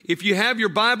If you have your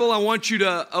Bible, I want you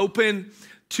to open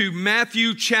to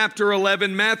Matthew chapter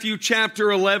 11. Matthew chapter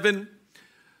 11,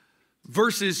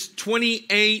 verses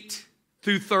 28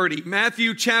 through 30.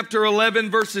 Matthew chapter 11,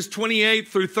 verses 28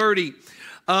 through 30.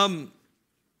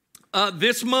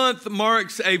 This month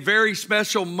marks a very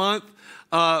special month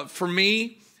for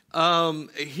me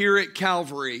here at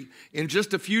Calvary. In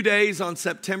just a few days, on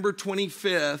September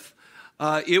 25th,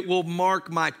 it will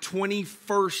mark my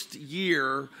 21st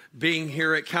year being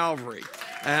here at Calvary.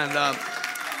 And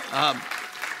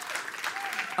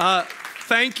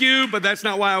thank you, but that's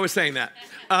not why I was saying that.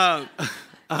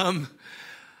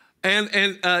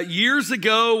 Years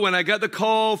ago, when I got the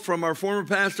call from our former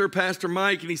pastor, Pastor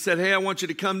Mike, and he said, hey, I want you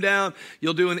to come down.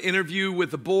 You'll do an interview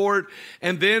with the board.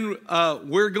 And then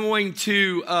we're going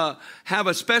to have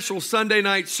a special Sunday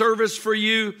night service for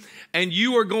you. And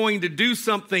you are going to do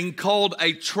something called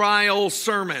a trial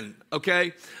sermon,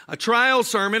 okay? A trial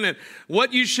sermon. And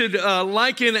what you should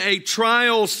liken a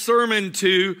trial sermon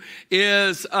to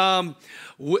is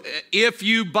if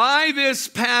you buy this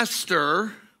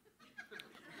pastor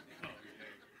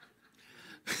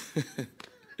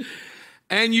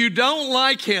and you don't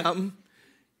like him,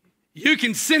 you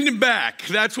can send him back.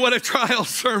 That's what a trial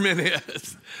sermon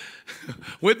is.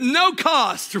 With no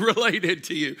cost related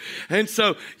to you. And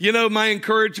so, my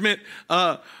encouragement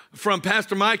from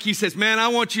Pastor Mike, he says, man, I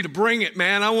want you to bring it,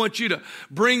 man. I want you to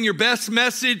bring your best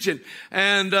message. And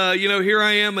here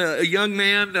I am, a young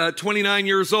man, 29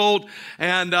 years old.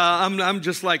 And I'm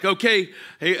just like, okay,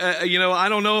 hey, I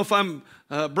don't know if I'm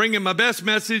bringing my best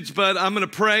message, but I'm going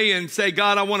to pray and say,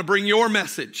 God, I want to bring your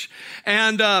message.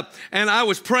 And I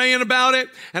was praying about it,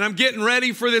 and I'm getting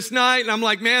ready for this night. And I'm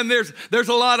like, man, there's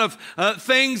a lot of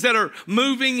things that are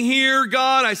moving here.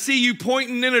 God, I see you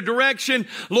pointing in a direction.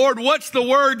 Lord, what's the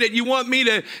word that you want me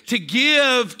to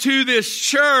give to this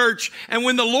church? And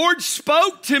when the Lord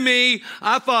spoke to me,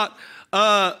 I thought,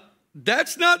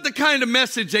 that's not the kind of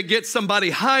message that gets somebody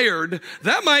hired.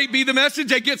 That might be the message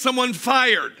that gets someone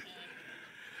fired.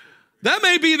 That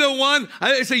may be the one.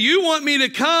 I say, you want me to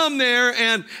come there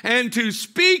and to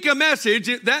speak a message.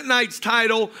 That night's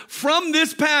title from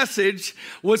this passage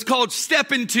was called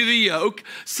Step Into the Yoke,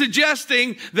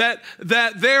 suggesting that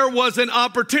there was an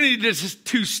opportunity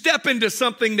to step into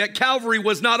something that Calvary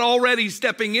was not already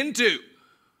stepping into.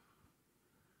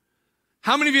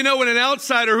 How many of you know when an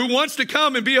outsider who wants to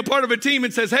come and be a part of a team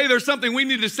and says, hey, there's something we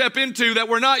need to step into that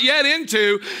we're not yet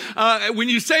into, when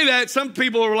you say that, some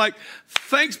people are like,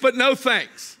 thanks, but no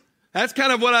thanks. That's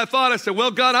kind of what I thought. I said, well,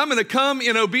 God, I'm going to come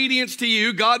in obedience to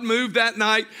you. God moved that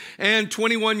night, and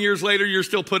 21 years later, you're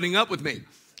still putting up with me.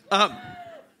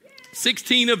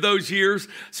 16 of those years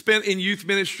spent in youth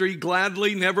ministry,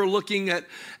 gladly never looking at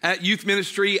youth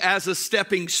ministry as a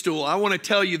stepping stool. I want to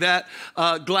tell you that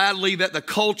gladly, that the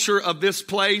culture of this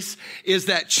place is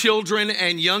that children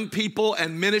and young people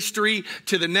and ministry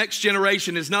to the next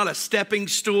generation is not a stepping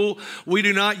stool. We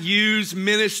do not use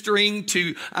ministering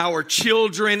to our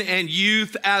children and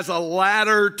youth as a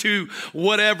ladder to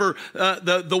whatever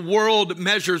the world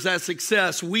measures as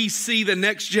success. We see the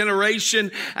next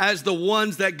generation as the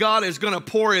ones that God is going to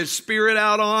pour his spirit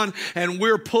out on, and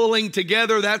we're pulling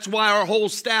together. That's why our whole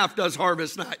staff does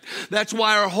Harvest Night. That's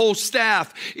why our whole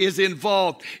staff is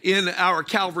involved in our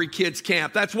Calvary Kids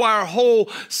Camp. That's why our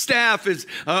whole staff is,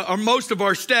 or most of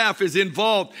our staff is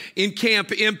involved in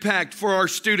Camp Impact for our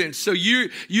students. So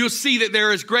you'll see that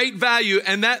there is great value,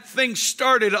 and that thing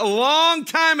started a long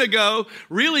time ago,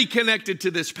 really connected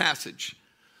to this passage.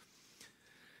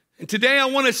 And today I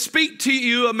want to speak to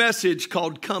you a message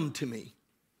called Come to Me.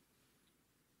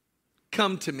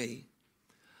 Come to me.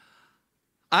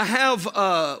 I have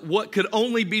what could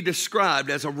only be described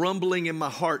as a rumbling in my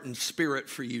heart and spirit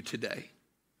for you today.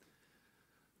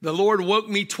 The Lord woke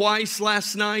me twice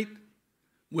last night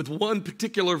with one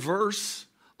particular verse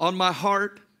on my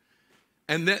heart,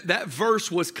 and that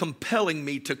verse was compelling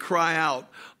me to cry out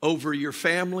over your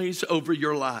families, over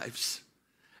your lives,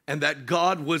 and that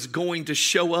God was going to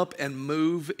show up and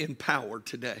move in power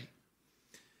today.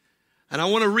 And I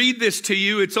want to read this to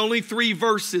you. It's only 3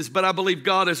 verses, but I believe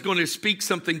God is going to speak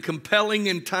something compelling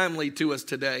and timely to us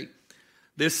today.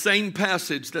 This same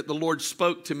passage that the Lord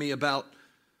spoke to me about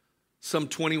some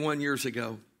 21 years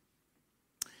ago.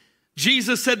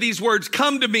 Jesus said these words,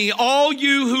 "Come to me, all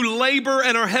you who labor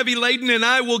and are heavy laden, and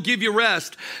I will give you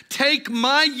rest. Take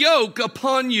my yoke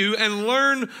upon you and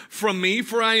learn from me,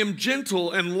 for I am gentle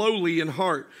and lowly in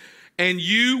heart, and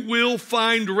you will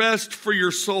find rest for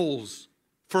your souls.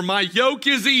 For my yoke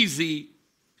is easy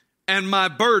and my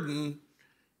burden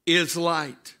is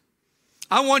light."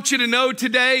 I want you to know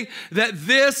today that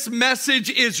this message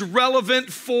is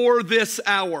relevant for this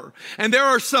hour. And there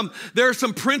are some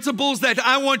principles that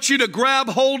I want you to grab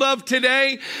hold of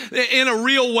today in a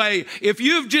real way. If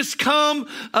you've just come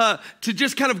to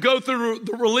just kind of go through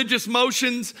the religious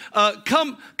motions,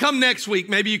 come next week.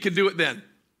 Maybe you can do it then.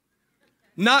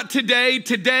 Not today.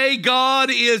 Today,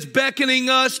 God is beckoning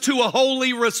us to a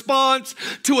holy response,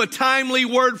 to a timely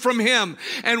word from Him.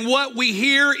 And what we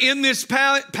hear in this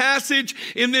passage,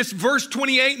 in this verse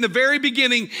 28 in the very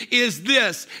beginning, is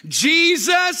this: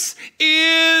 Jesus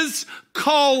is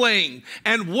calling.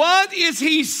 And what is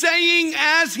He saying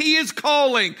as He is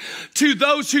calling? To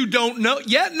those who don't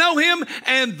yet know Him,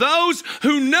 and those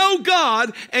who know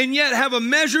God and yet have a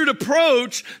measured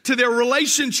approach to their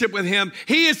relationship with Him.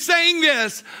 He is saying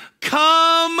this: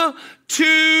 come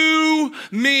to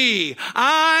me.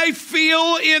 I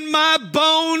feel in my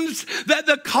bones that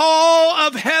the call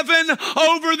of heaven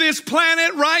over this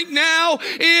planet right now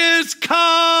is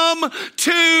come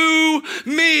to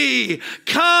me.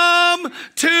 Come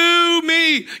to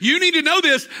me. You need to know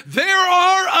this. There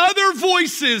are other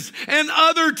voices and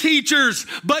other teachers,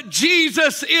 but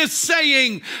Jesus is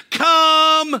saying,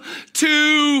 come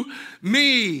to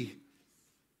me.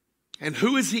 And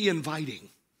who is He inviting?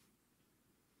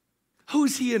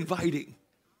 Who's He inviting?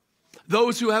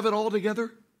 Those who have it all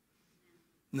together?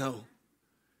 No.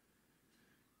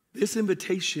 This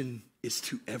invitation is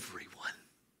to everyone.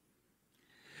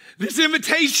 This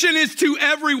invitation is to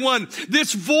everyone.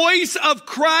 This voice of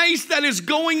Christ that is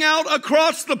going out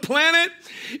across the planet,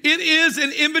 it is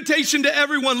an invitation to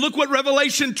everyone. Look what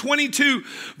Revelation 22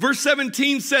 verse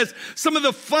 17 says. Some of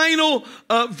the final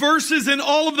verses in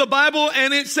all of the Bible,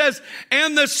 and it says,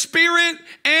 and the Spirit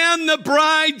and the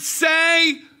bride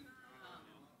say.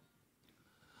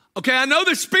 Okay, I know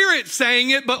the Spirit's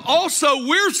saying it, but also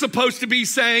we're supposed to be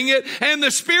saying it. And the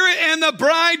Spirit and the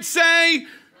bride say.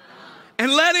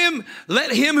 And let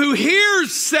him who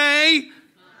hears say.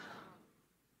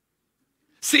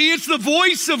 See, it's the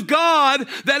voice of God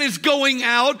that is going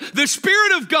out. The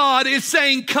Spirit of God is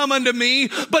saying, come unto me.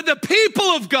 But the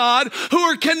people of God who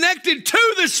are connected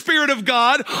to the Spirit of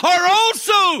God are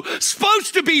also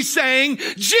supposed to be saying,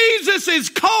 Jesus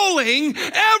is calling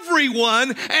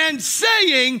everyone and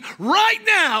saying, right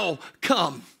now,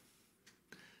 come.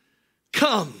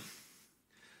 Come.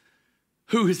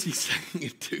 Who is He saying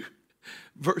it to?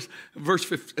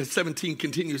 Verse 17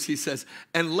 continues, he says,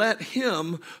 and let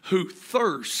him who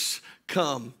thirsts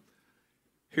come.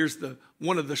 Here's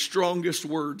one of the strongest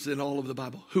words in all of the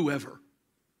Bible. Whoever.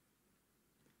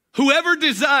 Whoever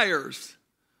desires,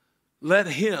 let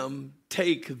him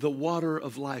take the water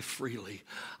of life freely.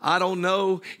 I don't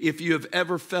know if you have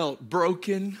ever felt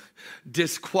broken,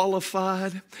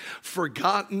 disqualified,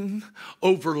 forgotten,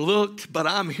 overlooked, but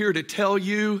I'm here to tell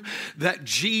you that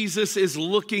Jesus is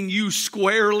looking you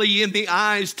squarely in the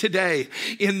eyes today,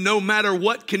 in no matter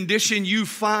what condition you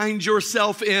find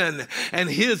yourself in. And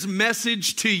His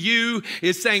message to you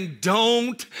is saying,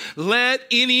 don't let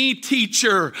any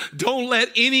teacher, don't let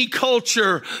any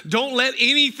culture, don't let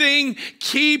anything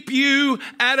keep you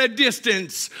at a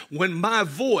distance when my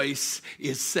voice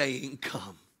is saying,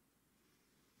 come.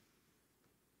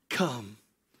 Come.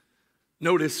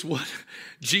 Notice what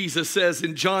Jesus says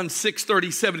in John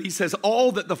 6:37. He says,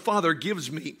 all that the Father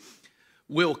gives me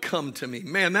will come to me.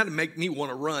 Man, that'd make me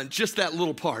want to run. Just that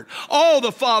little part. All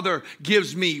the Father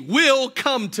gives me will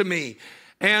come to me.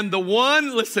 And the one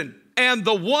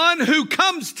who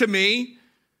comes to me,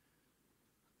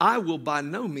 I will by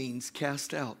no means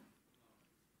cast out.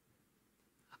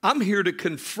 I'm here to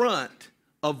confront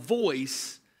a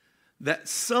voice that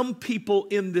some people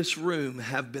in this room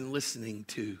have been listening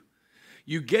to.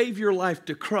 You gave your life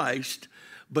to Christ,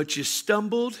 but you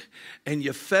stumbled and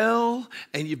you fell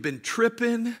and you've been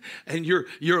tripping and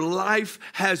your life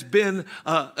has been,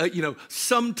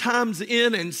 sometimes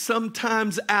in and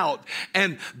sometimes out.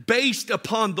 And based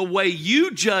upon the way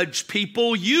you judge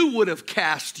people, you would have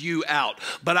cast you out.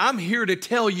 But I'm here to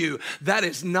tell you that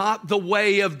is not the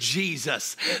way of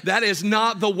Jesus. That is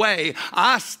not the way.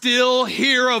 I still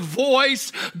hear a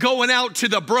voice going out to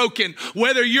the broken,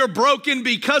 whether you're broken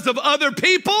because of other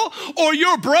people or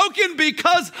you're broken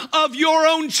because of your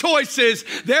own choices.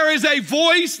 There is a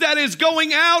voice that is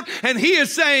going out and He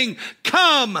is saying,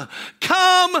 come,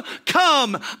 come,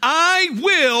 come. I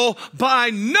will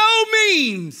by no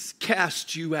means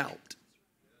cast you out.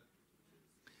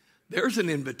 There's an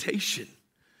invitation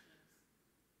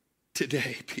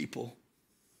today, people.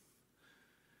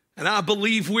 And I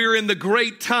believe we're in the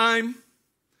great time.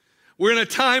 We're in a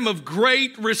time of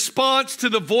great response to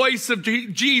the voice of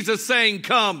Jesus saying,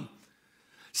 come.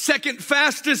 Second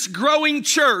fastest growing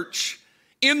church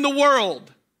in the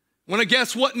world. Want to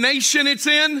guess what nation it's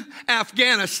in?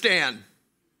 Afghanistan.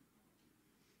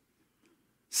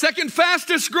 Second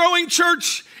fastest growing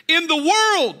church in the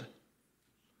world,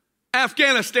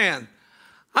 Afghanistan.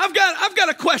 I've got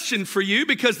a question for you,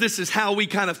 because this is how we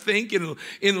kind of think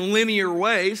in linear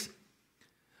ways.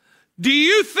 Do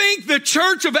you think the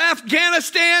church of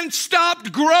Afghanistan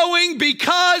stopped growing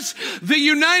because the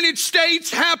United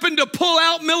States happened to pull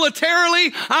out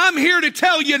militarily? I'm here to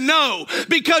tell you no,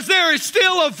 because there is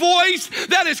still a voice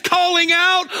that is calling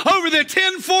out over the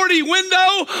 1040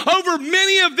 window, over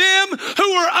many of them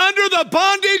who are under the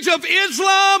bondage of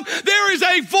Islam. There is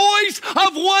a voice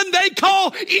of one they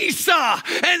call Isa,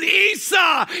 and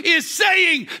Isa is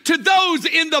saying to those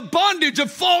in the bondage of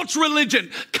false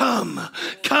religion, come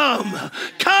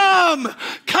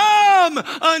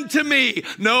unto me.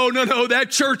 No, that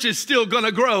church is still going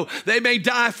to grow. They may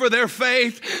die for their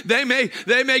faith. They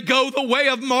may go the way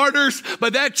of martyrs,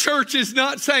 but that church is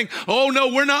not saying, oh no,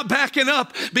 we're not backing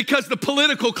up because the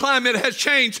political climate has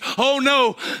changed. Oh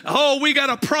no. Oh, we got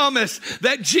a promise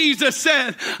that Jesus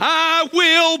said, I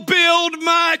will build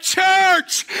my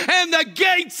church and the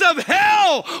gates of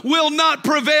hell will not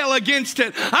prevail against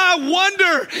it. I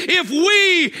wonder if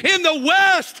we in the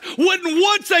West wouldn't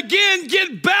once again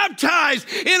get baptized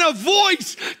in a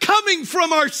voice coming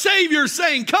from our Savior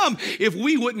saying, come, if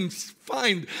we wouldn't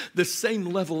find the same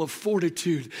level of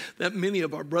fortitude that many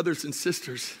of our brothers and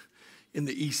sisters in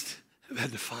the East have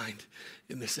had to find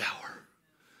in this hour.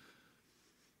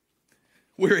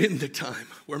 We're in the time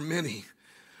where many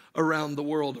around the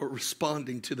world are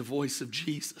responding to the voice of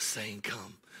Jesus saying,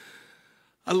 come.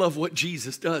 I love what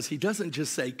Jesus does. He doesn't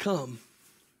just say, come,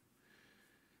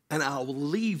 and I'll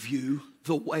leave you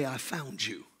the way I found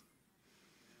you.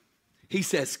 He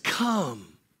says,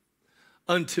 come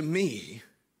unto me,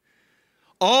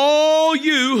 all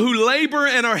you who labor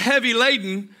and are heavy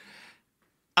laden.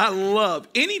 I love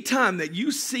anytime that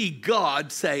you see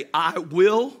God say, I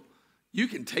will, you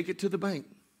can take it to the bank.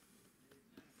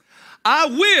 I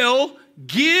will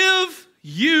give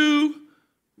you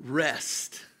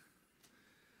rest.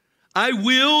 I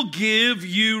will give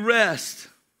you rest.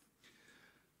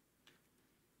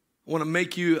 I want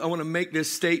to make this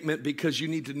statement because you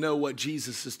need to know what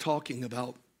Jesus is talking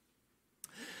about.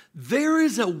 There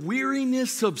is a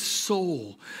weariness of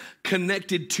soul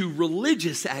connected to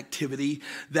religious activity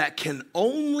that can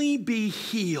only be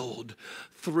healed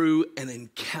through an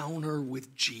encounter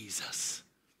with Jesus.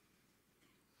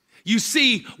 You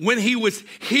see, when he was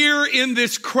here in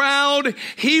this crowd,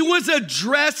 he was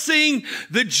addressing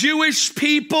the Jewish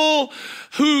people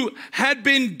who had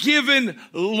been given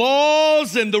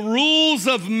laws and the rules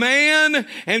of man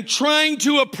and trying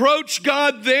to approach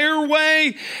God their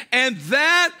way. And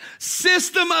that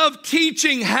system of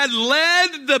teaching had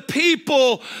led the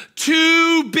people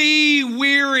to be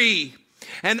weary.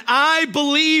 And I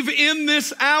believe in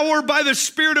this hour by the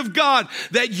Spirit of God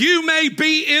that you may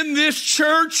be in this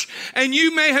church and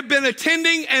you may have been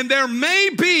attending, and there may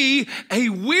be a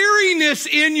weariness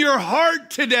in your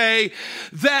heart today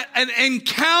that an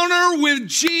encounter with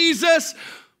Jesus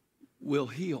will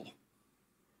heal.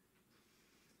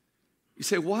 You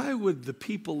say, why would the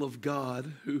people of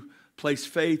God who place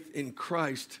faith in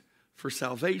Christ for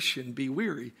salvation be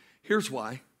weary? Here's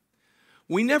why.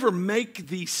 We never make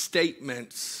these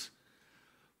statements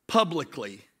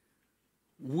publicly.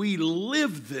 We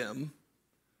live them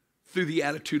through the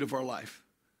attitude of our life.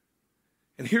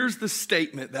 And here's the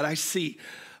statement that I see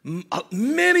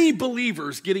many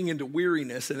believers getting into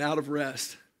weariness and out of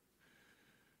rest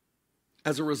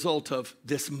as a result of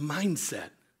this mindset.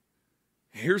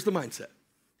 Here's the mindset.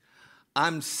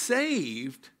 I'm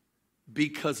saved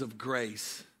because of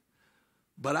grace,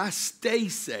 but I stay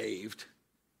saved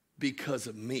because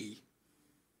of me.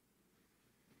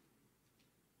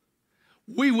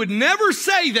 We would never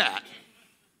say that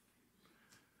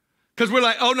because we're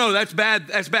like, oh no, that's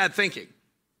bad thinking.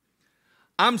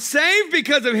 I'm saved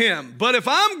because of him, but if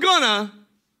I'm gonna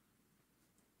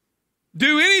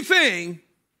do anything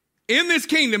in this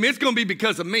kingdom, it's gonna be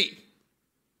because of me.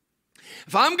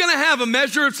 If I'm going to have a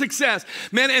measure of success,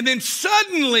 man, and then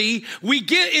suddenly we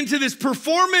get into this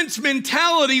performance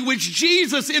mentality, which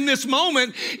Jesus in this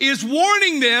moment is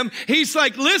warning them. He's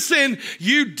like, listen,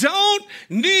 you don't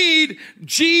need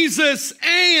Jesus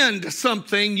and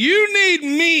something. You need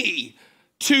me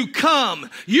to come.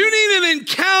 You need an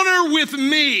encounter with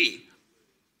me.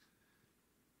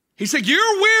 He said,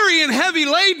 you're weary and heavy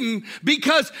laden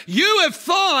because you have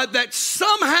thought that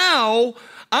somehow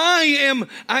I'm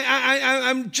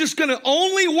just going to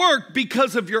only work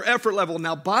because of your effort level.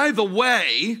 Now, by the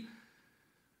way,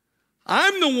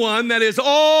 I'm the one that is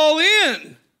all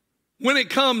in. when it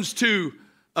comes to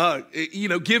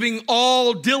giving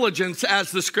all diligence,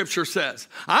 as the scripture says.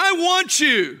 I want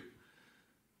you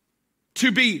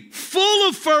to be full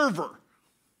of fervor.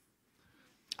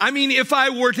 I mean, if I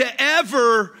were to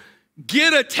ever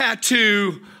get a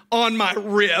tattoo on my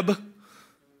rib,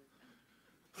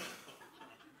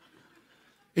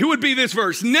 it would be this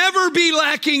verse: never be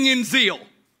lacking in zeal.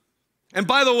 And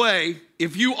by the way,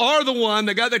 if you are the one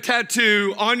that got the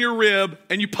tattoo on your rib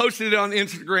and you posted it on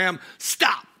Instagram,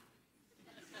 stop.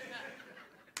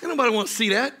 Nobody wants to see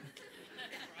that.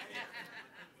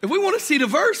 If we want to see the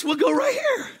verse, we'll go right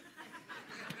here.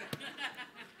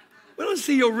 We don't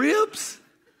see your ribs.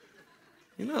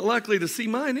 You're not likely to see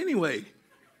mine anyway.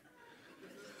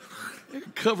 They're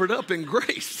covered up in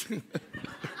grace.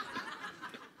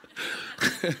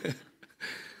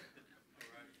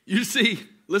 You see,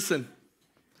 listen,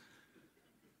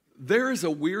 there is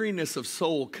a weariness of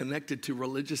soul connected to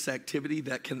religious activity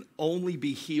that can only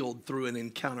be healed through an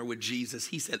encounter with Jesus.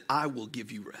 He said, I will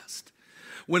give you rest.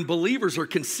 When believers are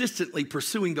consistently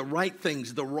pursuing the right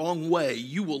things the wrong way,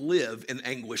 you will live in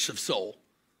anguish of soul.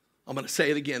 I'm going to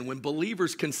say it again. When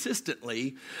believers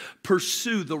consistently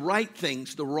pursue the right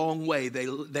things the wrong way,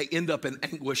 they end up in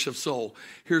anguish of soul.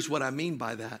 Here's what I mean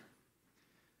by that.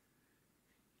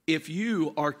 If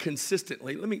you are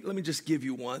consistently, let me just give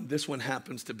you one. This one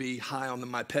happens to be high on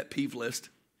my pet peeve list.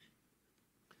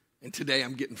 And today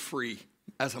I'm getting free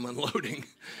as I'm unloading.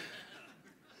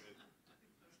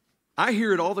 I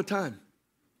hear it all the time.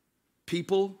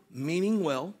 People meaning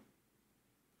well.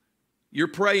 You're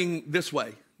praying this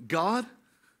way: God,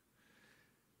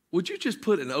 would you just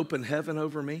put an open heaven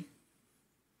over me?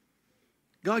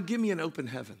 God, give me an open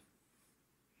heaven.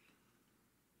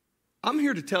 I'm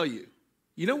here to tell you,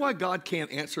 you know why God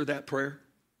can't answer that prayer?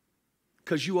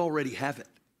 Because you already have it.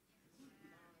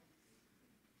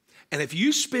 And if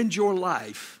you spend your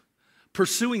life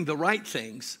pursuing the right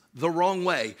things the wrong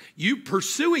way, you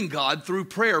pursuing God through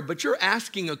prayer, but you're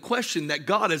asking a question that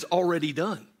God has already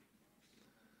done.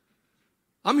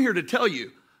 I'm here to tell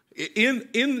you,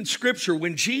 in Scripture,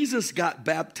 when Jesus got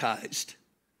baptized,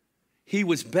 he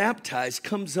was baptized,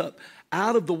 comes up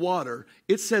out of the water.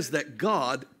 It says that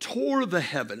God tore the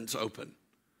heavens open,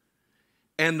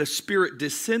 and the Spirit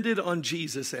descended on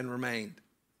Jesus and remained.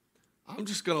 I'm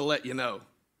just going to let you know,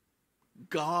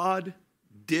 God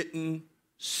didn't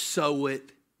sew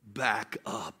it back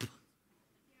up.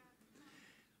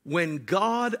 When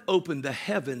God opened the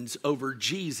heavens over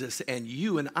Jesus and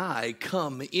you and I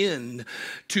come in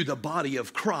to the body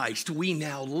of Christ, we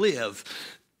now live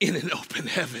in an open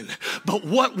heaven. But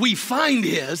what we find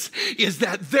is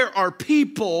that there are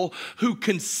people who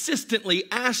consistently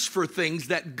ask for things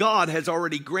that God has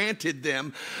already granted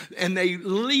them, and they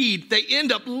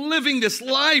end up living this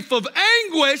life of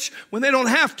anguish when they don't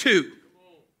have to.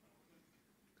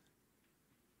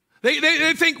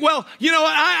 They think, well,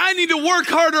 I need to work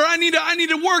harder. I need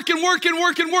to work and work and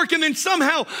work and work. And then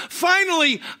somehow,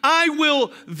 finally, I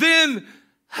will then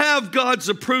have God's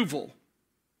approval.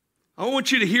 I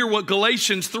want you to hear what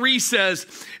Galatians 3 says.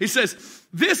 He says,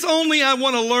 this only I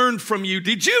want to learn from you.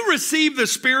 Did you receive the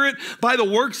Spirit by the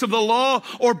works of the law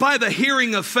or by the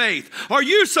hearing of faith? Are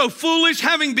you so foolish,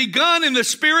 having begun in the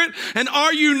Spirit, and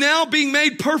are you now being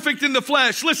made perfect in the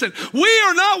flesh? Listen, we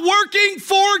are not working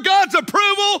for God's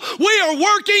approval. We are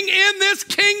working in this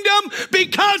kingdom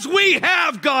because we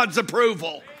have God's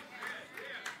approval.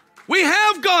 We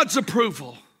have God's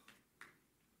approval.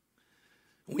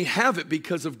 We have it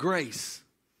because of grace.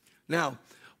 Now,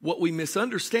 what we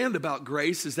misunderstand about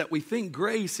grace is that we think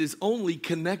grace is only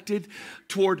connected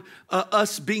toward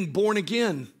us being born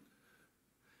again.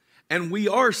 And we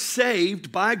are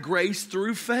saved by grace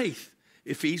through faith.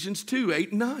 Ephesians 2,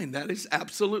 8 and 9. That is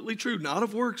absolutely true. Not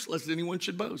of works, lest anyone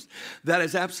should boast. That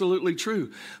is absolutely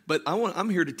true. But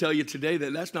I'm here to tell you today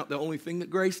that that's not the only thing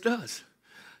that grace does.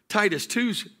 Titus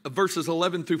 2 verses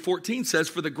 11 through 14 says,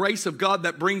 for the grace of God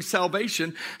that brings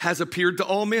salvation has appeared to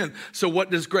all men. So what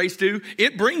does grace do?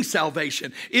 It brings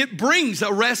salvation. It brings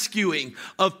a rescuing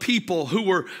of people who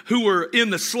were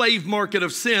in the slave market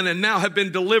of sin and now have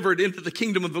been delivered into the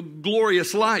kingdom of the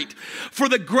glorious light. For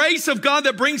the grace of God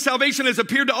that brings salvation has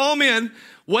appeared to all men.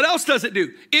 What else does it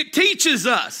do? It teaches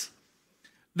us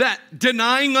that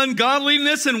denying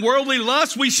ungodliness and worldly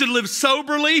lust, we should live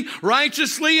soberly,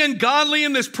 righteously, and godly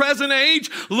in this present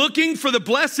age, looking for the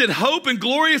blessed hope and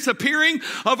glorious appearing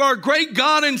of our great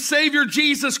God and Savior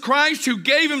Jesus Christ, who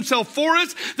gave himself for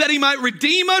us, that he might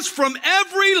redeem us from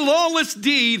every lawless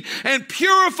deed and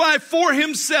purify for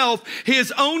himself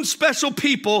his own special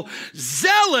people,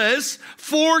 zealous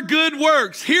for good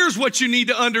works. Here's what you need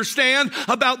to understand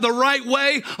about the right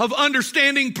way of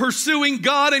understanding, pursuing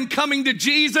God, and coming to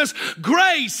Jesus.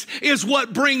 Grace is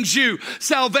what brings you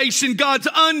salvation. God's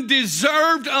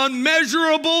undeserved,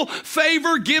 unmeasurable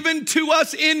favor given to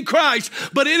us in Christ.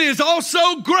 But it is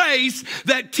also grace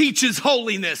that teaches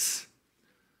holiness.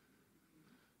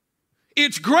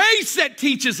 It's grace that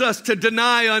teaches us to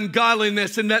deny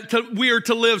ungodliness, and that we're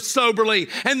to live soberly,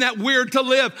 and that we're to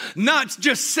live not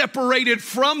just separated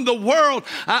from the world.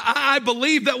 I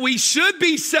believe that we should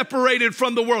be separated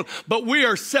from the world, but we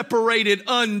are separated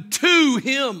unto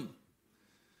him.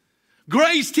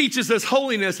 Grace teaches us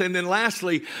holiness, and then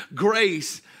lastly,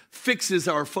 grace fixes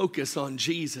our focus on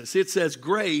Jesus. It says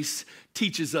grace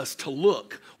teaches us to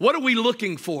look. What are we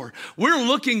looking for? We're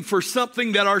looking for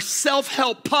something that our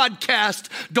self-help podcast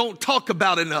don't talk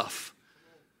about enough.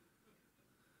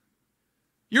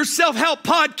 Your self-help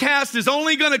podcast is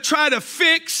only going to try to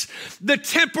fix the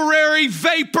temporary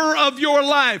vapor of your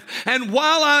life. And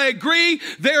while I agree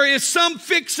there is some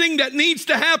fixing that needs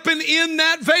to happen in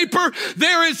that vapor,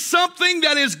 there is something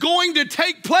that is going to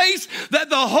take place that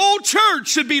the whole church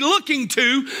should be looking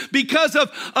to because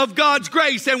of God's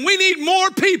grace. And we need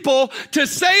more people to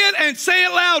say it, and say it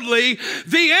loudly.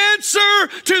 The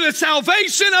answer to the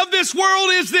salvation of this world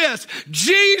is this: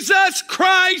 Jesus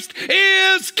Christ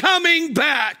is coming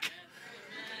back.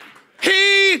 He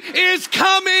is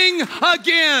coming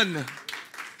again.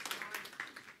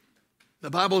 The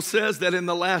Bible says that in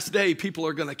the last day, people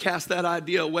are going to cast that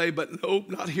idea away, but nope,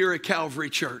 not here at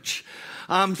Calvary Church.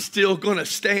 I'm still going to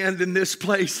stand in this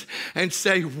place and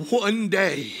say, one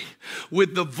day,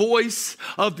 with the voice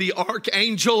of the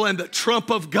archangel and the trump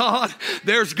of God,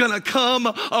 there's going to come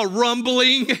a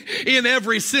rumbling in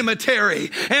every cemetery,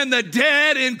 and the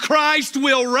dead in Christ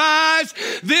will rise.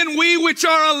 Then we which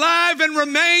are alive and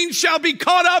remain shall be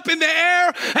caught up in the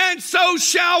air, and so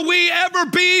shall we ever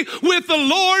be with the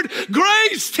Lord.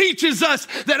 Grace teaches us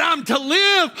that I'm to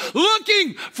live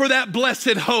looking for that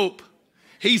blessed hope.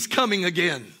 He's coming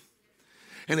again.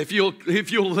 And if you'll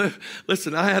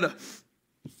listen, I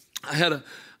had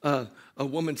a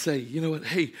woman say, you know what,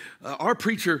 hey, our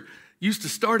preacher used to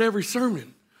start every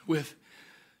sermon with,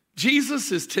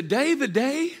 Jesus, is today the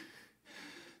day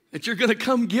that you're going to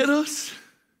come get us?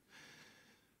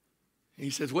 And he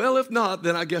says, well, if not,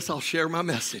 then I guess I'll share my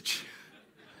message.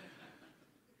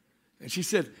 And she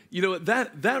said, you know what,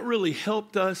 that really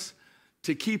helped us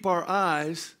to keep our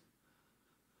eyes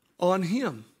on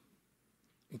him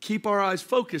and keep our eyes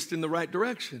focused in the right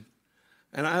direction.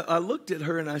 And I looked at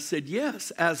her and I said, yes,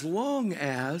 as long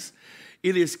as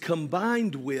it is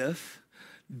combined with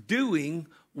doing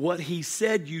what he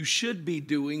said you should be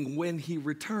doing when he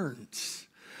returns.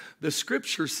 The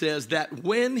scripture says that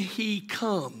when he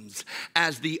comes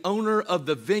as the owner of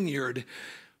the vineyard,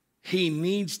 he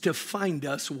needs to find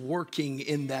us working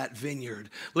in that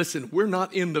vineyard. Listen, we're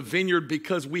not in the vineyard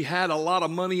because we had a lot of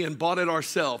money and bought it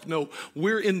ourselves. No,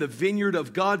 we're in the vineyard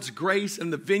of God's grace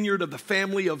and the vineyard of the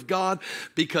family of God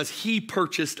because he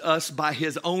purchased us by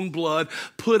his own blood,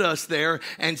 put us there,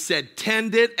 and said,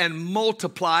 tend it and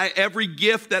multiply every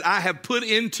gift that I have put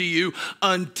into you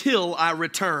until I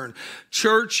return.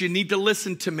 Church, you need to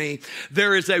listen to me.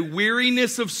 There is a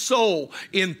weariness of soul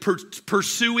in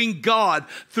pursuing God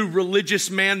through religious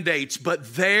mandates,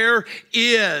 but there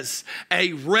is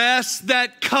a rest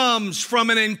that comes from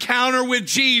an encounter with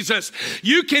Jesus.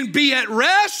 You can be at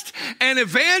rest and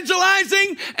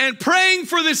evangelizing and praying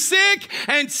for the sick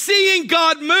and seeing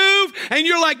God move, and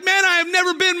you're like, man, I have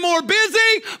never been more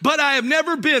busy, but I have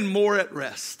never been more at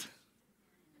rest.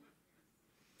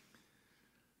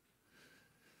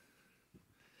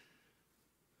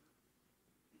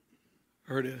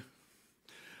 I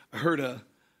heard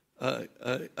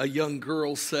a young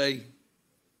girl say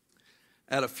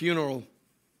at a funeral,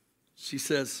 she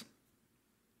says,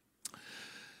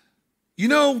 you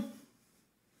know,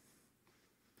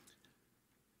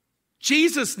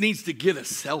 Jesus needs to get a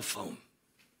cell phone.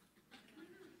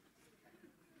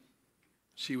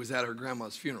 She was at her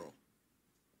grandma's funeral.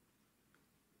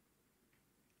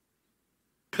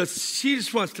 Because she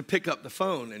just wants to pick up the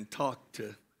phone and talk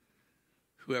to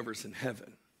whoever's in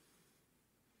heaven.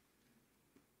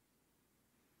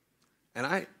 And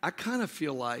I kind of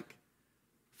feel like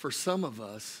for some of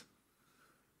us,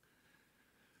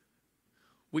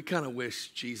 We kind of wish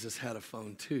Jesus had a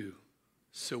phone too,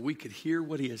 so we could hear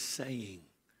what he is saying,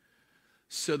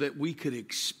 so that we could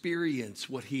experience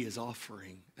what he is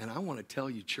offering. And I want to tell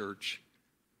you, church,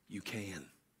 you can.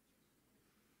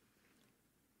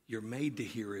 You're made to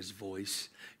hear his voice.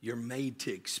 You're made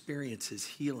to experience his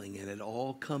healing, and it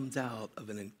all comes out of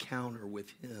an encounter with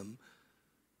him.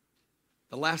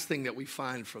 The last thing that we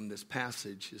find from this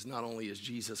passage is not only is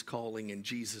Jesus calling and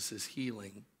Jesus is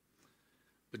healing,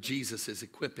 but Jesus is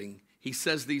equipping. He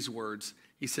says these words.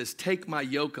 He says, "Take my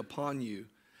yoke upon you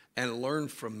and learn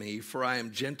from me, for I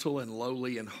am gentle and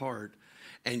lowly in heart,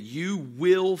 and you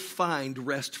will find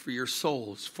rest for your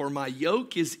souls. For my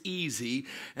yoke is easy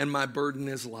and my burden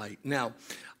is light." Now,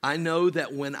 I know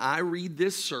that when I read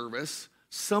this service,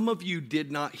 some of you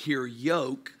did not hear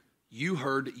yoke, you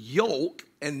heard yolk,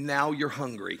 and now you're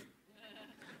hungry.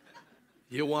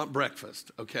 You want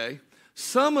breakfast, okay?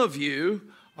 Some of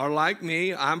you are like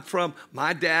me.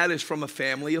 My dad is from a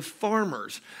family of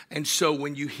farmers. And so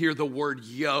when you hear the word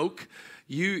yoke,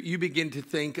 you begin to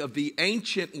think of the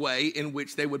ancient way in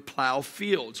which they would plow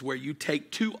fields, where you take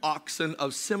two oxen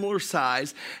of similar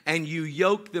size and you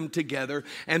yoke them together,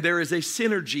 and there is a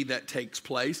synergy that takes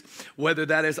place, whether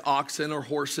that is oxen or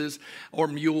horses or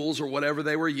mules or whatever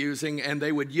they were using, and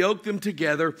they would yoke them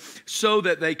together so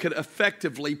that they could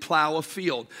effectively plow a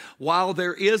field. While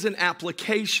there is an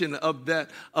application of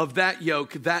that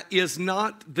yoke, that is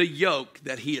not the yoke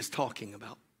that he is talking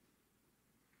about.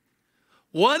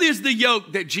 What is the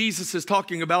yoke that Jesus is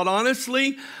talking about?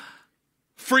 Honestly,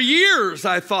 for years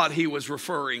I thought he was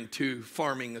referring to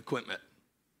farming equipment.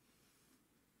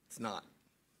 It's not.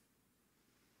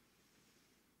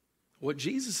 What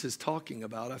Jesus is talking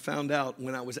about, I found out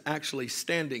when I was actually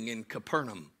standing in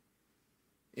Capernaum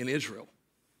in Israel.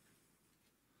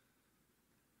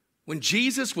 When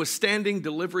Jesus was standing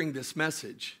delivering this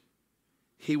message,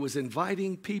 he was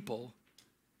inviting people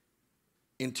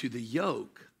into the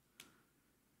yoke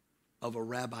of a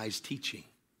rabbi's teaching.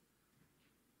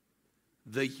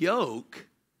 The yoke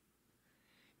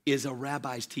is a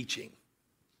rabbi's teaching.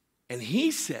 And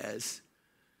he says,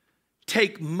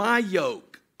 "Take my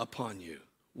yoke upon you."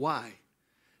 Why?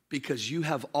 Because you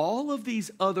have all of these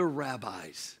other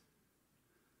rabbis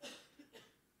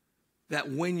that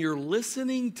when you're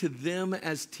listening to them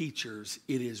as teachers,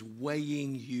 it is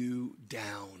weighing you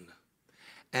down.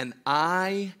 And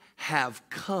I have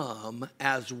come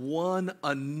as one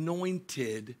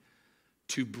anointed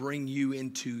to bring you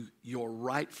into your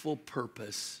rightful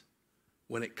purpose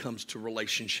when it comes to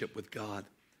relationship with God.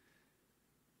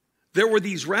 There were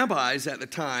these rabbis at the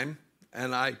time,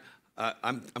 and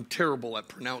I'm terrible at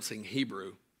pronouncing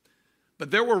Hebrew,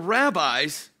 but there were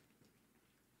rabbis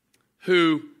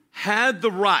who had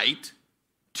the right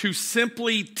to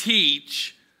simply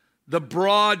teach the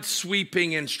broad,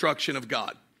 sweeping instruction of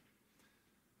God.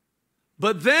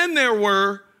 But then there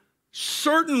were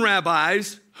certain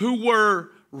rabbis who were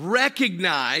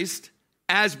recognized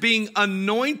as being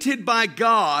anointed by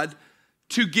God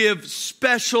to give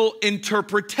special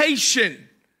interpretation,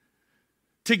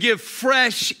 to give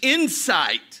fresh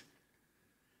insight.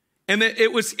 And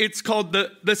it's called the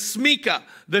smika.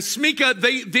 The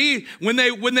smika,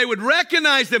 when they would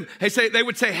recognize them, they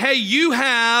would say, "Hey, you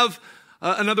have,"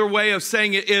 another way of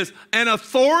saying it is, "an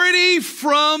authority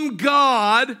from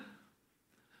God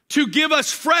to give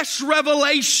us fresh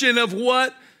revelation of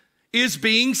what is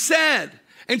being said."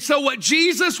 And so what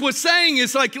Jesus was saying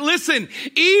is like, listen,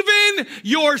 even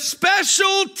your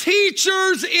special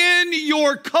teachers in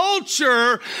your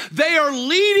culture, they are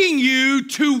leading you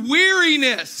to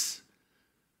weariness.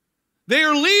 They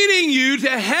are leading you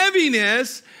to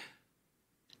heaviness.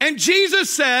 And Jesus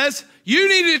says, you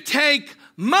need to take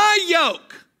my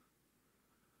yoke.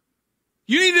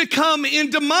 You need to come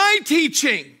into my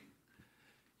teaching.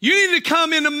 You need to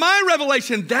come into my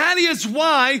revelation. That is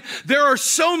why there are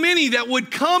so many that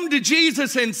would come to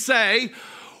Jesus and say,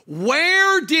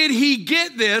 where did he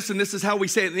get this? And this is how we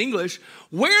say it in English.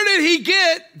 Where did he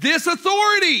get this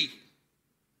authority?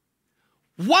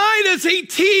 Why does he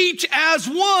teach as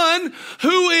one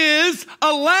who is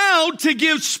allowed to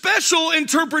give special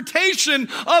interpretation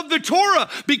of the Torah?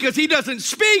 Because he doesn't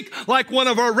speak like one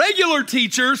of our regular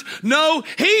teachers. No,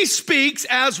 he speaks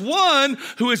as one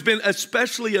who has been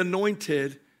especially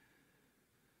anointed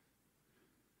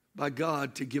by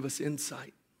God to give us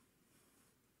insight.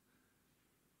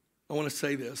 I want to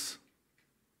say this.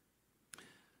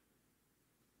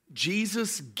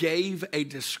 Jesus gave a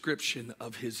description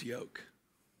of his yoke.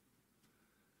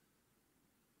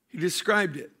 He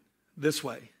described it this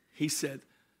way. He said,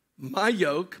 my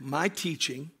yoke, my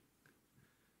teaching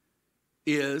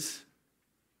is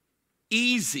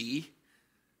easy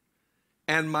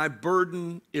and my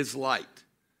burden is light.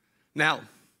 Now,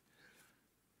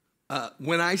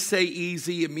 when I say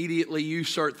easy, immediately you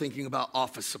start thinking about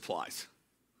office supplies.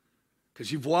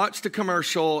 Because you've watched a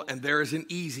commercial and there is an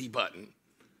easy button.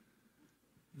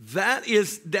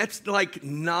 That's like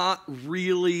not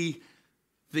really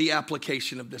the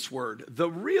application of this word. The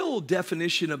real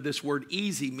definition of this word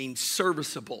easy means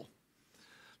serviceable.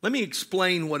 Let me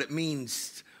explain what it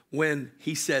means when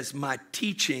he says, my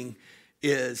teaching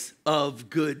is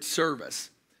of good service.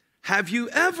 Have you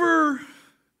ever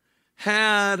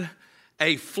had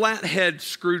a flathead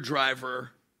screwdriver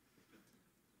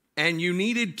and you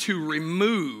needed to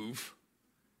remove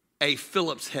a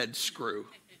Phillips head screw?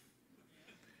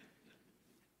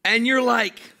 And you're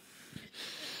like,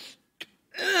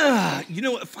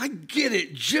 if I get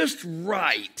it just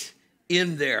right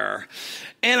in there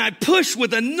and I push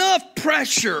with enough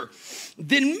pressure,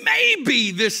 then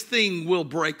maybe this thing will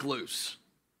break loose.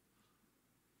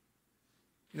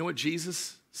 You know what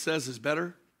Jesus says is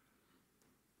better?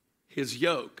 His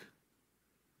yoke.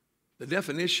 The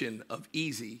definition of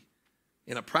easy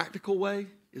in a practical way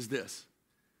is this.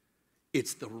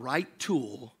 It's the right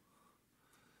tool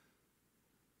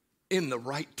in the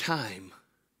right time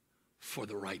for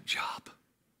the right job.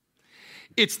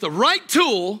 It's the right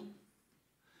tool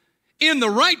in the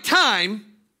right time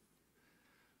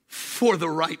for the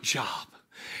right job.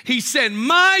 He said,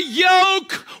 my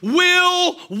yoke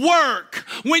will work.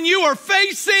 When you are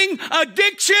facing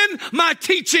addiction, my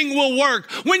teaching will work.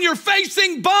 When you're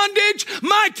facing bondage,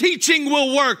 my teaching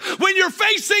will work. When you're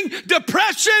facing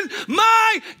depression,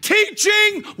 my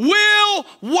teaching will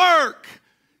work.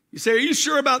 You say, are you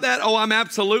sure about that? Oh, I'm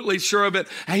absolutely sure of it.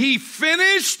 He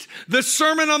finished the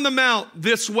Sermon on the Mount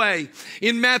this way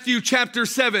in Matthew chapter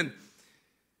 7.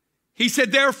 He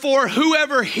said, therefore,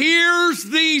 whoever hears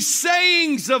these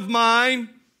sayings of mine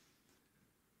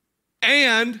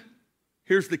and,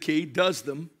 here's the key, does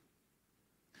them,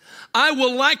 I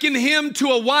will liken him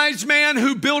to a wise man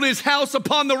who built his house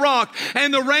upon the rock,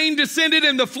 and the rain descended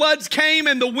and the floods came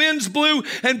and the winds blew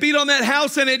and beat on that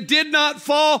house and it did not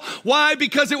fall. Why?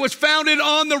 Because it was founded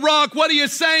on the rock. What he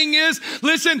is saying is,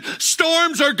 listen,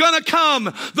 storms are going to come.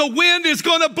 The wind is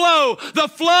going to blow. The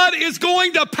flood is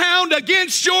going to pound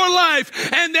against your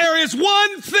life. And there is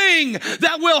one thing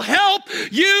that will help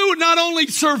you not only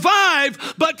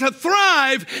survive, but to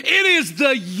thrive. It is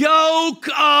the yoke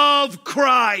of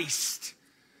Christ.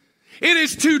 It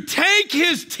is to take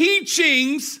his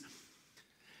teachings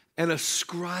and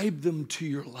ascribe them to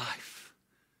your life.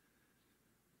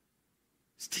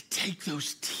 It's to take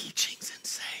those teachings and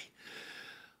say,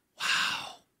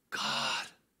 wow, God,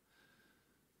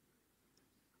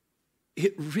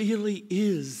 it really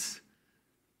is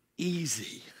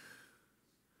easy.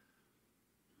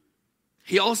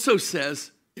 He also says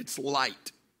it's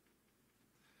light.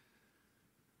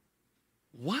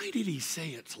 Why did he say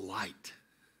it's light?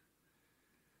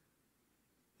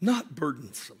 Not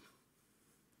burdensome.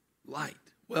 Light.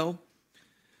 Well,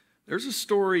 there's a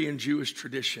story in Jewish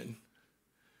tradition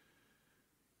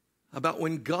about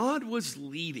when God was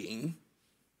leading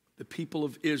the people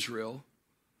of Israel,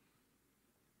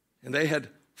 and they had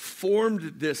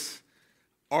formed this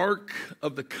Ark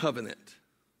of the Covenant.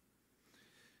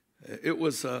 It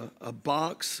was a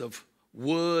box of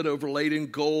wood overlaid in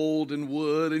gold and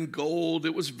wood and gold.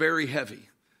 It was very heavy.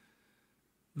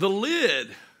 The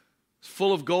lid,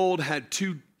 full of gold, had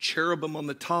two cherubim on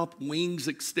the top, wings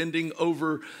extending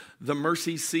over the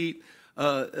mercy seat.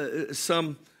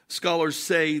 Some scholars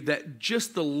say that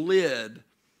just the lid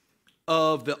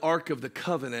of the Ark of the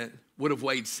Covenant would have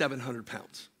weighed 700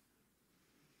 pounds.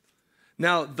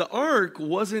 Now, the Ark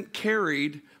wasn't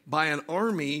carried by an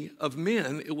army of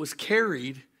men. It was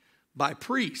carried by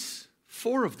priests,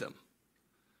 4 of them.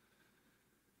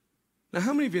 Now,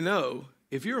 how many of you know,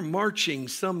 if you're marching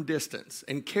some distance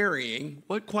and carrying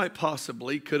what quite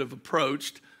possibly could have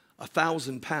approached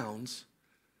 1,000 pounds,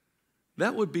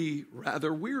 that would be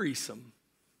rather wearisome,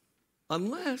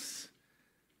 unless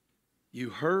you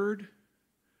heard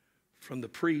from the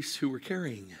priests who were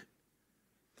carrying it.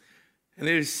 And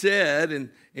it is said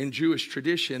in Jewish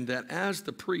tradition that as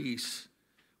the priests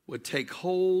would take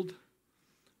hold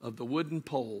of the wooden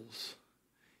poles,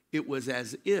 it was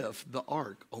as if the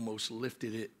ark almost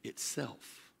lifted it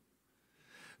itself.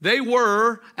 They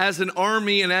were, as an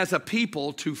army and as a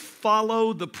people, to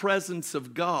follow the presence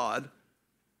of God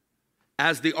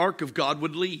as the ark of God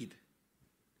would lead.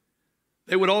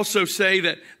 They would also say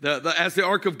that as the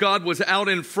ark of God was out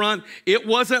in front, it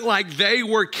wasn't like they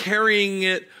were carrying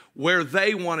it where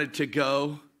they wanted to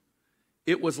go.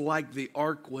 It was like the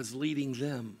ark was leading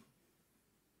them.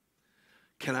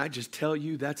 Can I just tell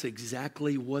you, that's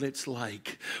exactly what it's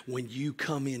like when you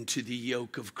come into the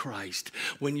yoke of Christ.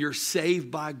 When you're saved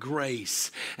by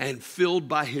grace and filled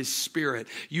by his Spirit,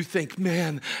 you think,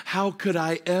 man, how could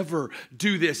I ever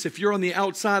do this? If you're on the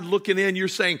outside looking in, you're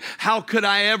saying, how could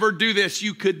I ever do this?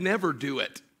 You could never do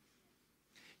it.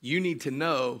 You need to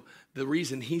know the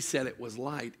reason he said it was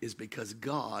light is because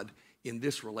God in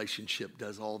this relationship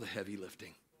does all the heavy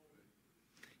lifting.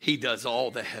 He does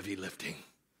all the heavy lifting.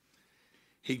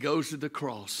 He goes to the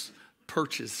cross,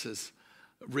 purchases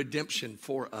redemption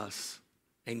for us,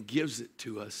 and gives it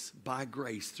to us by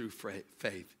grace through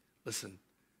faith. Listen,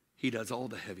 he does all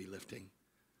the heavy lifting.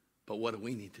 But what do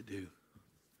we need to do?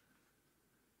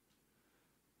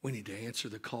 We need to answer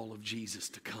the call of Jesus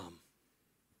to come.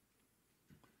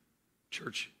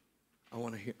 Church, I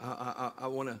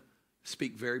want to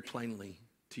speak very plainly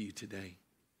to you today.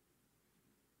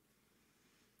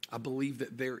 I believe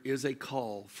that there is a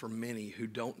call for many who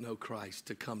don't know Christ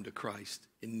to come to Christ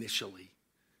initially.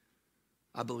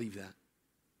 I believe that.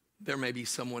 There may be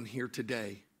someone here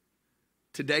today.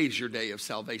 Today is your day of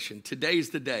salvation. Today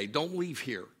is the day. Don't leave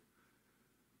here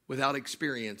without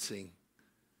experiencing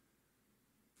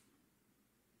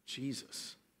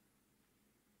Jesus.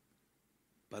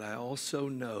 But I also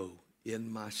know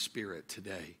in my spirit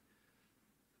today,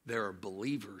 there are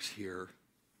believers here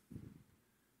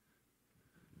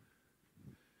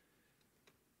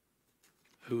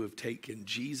who have taken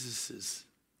Jesus's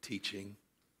teaching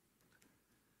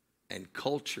and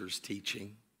culture's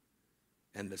teaching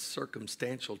and the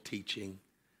circumstantial teaching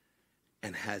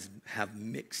and have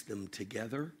mixed them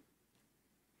together.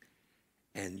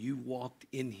 And you walked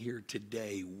in here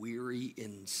today weary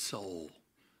in soul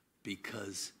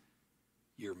because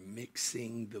you're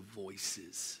mixing the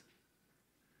voices.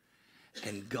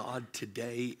 And God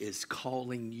today is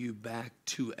calling you back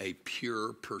to a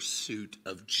pure pursuit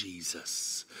of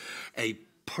Jesus, a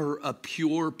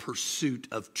pure pursuit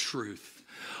of truth,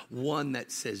 one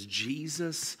that says,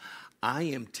 Jesus, I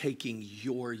am taking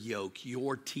your yoke,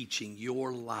 your teaching,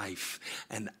 your life,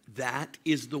 and that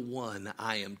is the one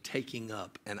I am taking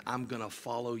up, and I'm going to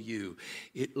follow you.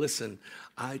 Listen,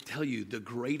 I tell you, the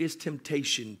greatest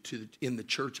temptation in the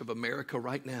Church of America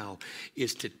right now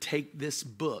is to take this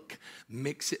book,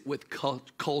 mix it with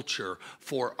culture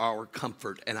for our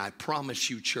comfort, and I promise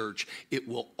you, church, it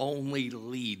will only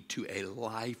lead to a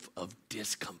life of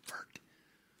discomfort,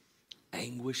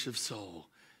 anguish of soul.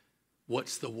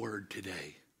 What's the word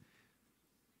today?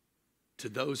 To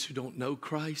those who don't know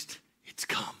Christ, it's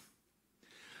come.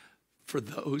 For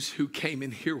those who came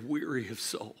in here weary of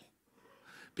soul,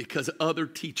 because other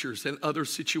teachers and other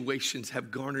situations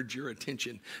have garnered your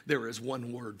attention, there is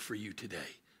one word for you today.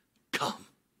 Come.